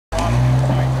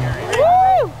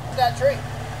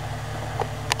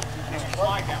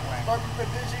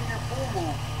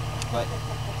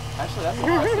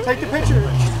Take the picture.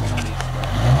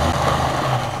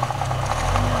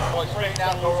 Well, straight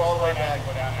down, go all the way back.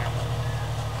 Go down there.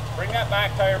 Bring that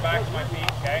back tire back to my feet,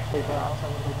 okay?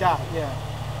 Yeah, yeah.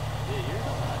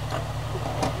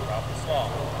 Drop the stall.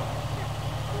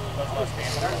 That's not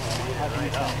standing right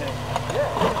up.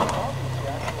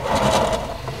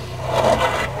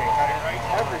 Okay, cut it right.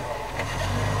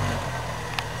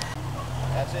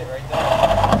 That's it right there.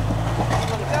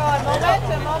 Go on,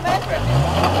 momentum.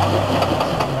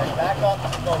 Right back up,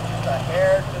 go just a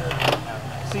hair to the...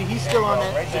 See, he's still on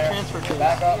that, the transfer case.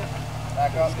 Back up,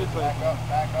 back up,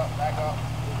 back up.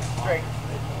 Straight.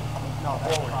 No,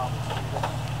 that's forward. A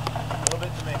little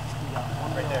bit to me.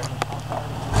 Right there.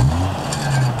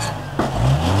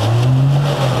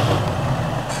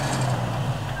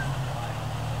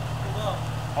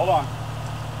 Hold on.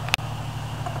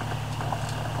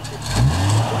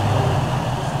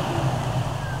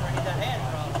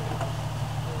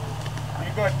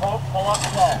 You're good. Pull up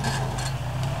slow.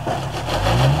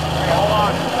 Okay, hold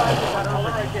on. Hold it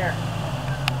right there.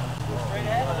 Straight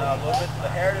ahead. A little bit to the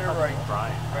hair to the right.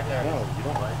 Right there. No, you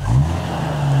don't right.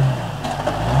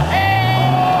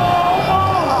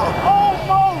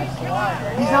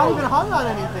 He's not even hung on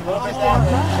anything.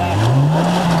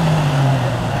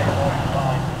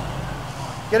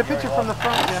 Get a picture from the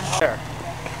front, Jim. There.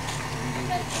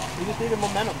 We just need a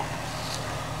momentum.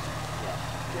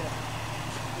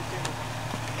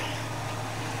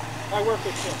 I work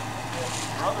with Tim.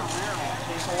 Brother rear will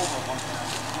take over once.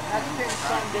 That's Tim's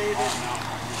son, David.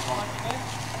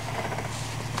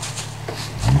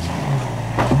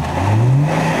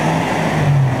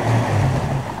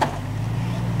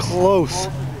 Close.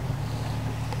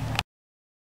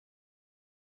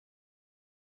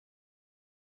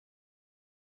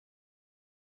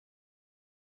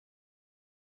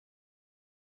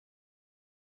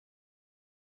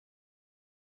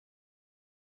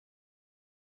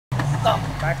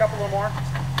 Back up a little more.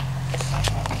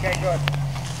 Okay, good.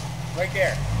 Right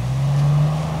there.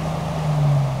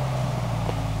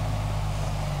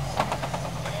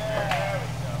 Yeah,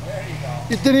 there you go.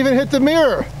 It didn't even hit the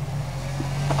mirror.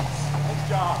 Good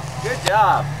job. Good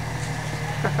job.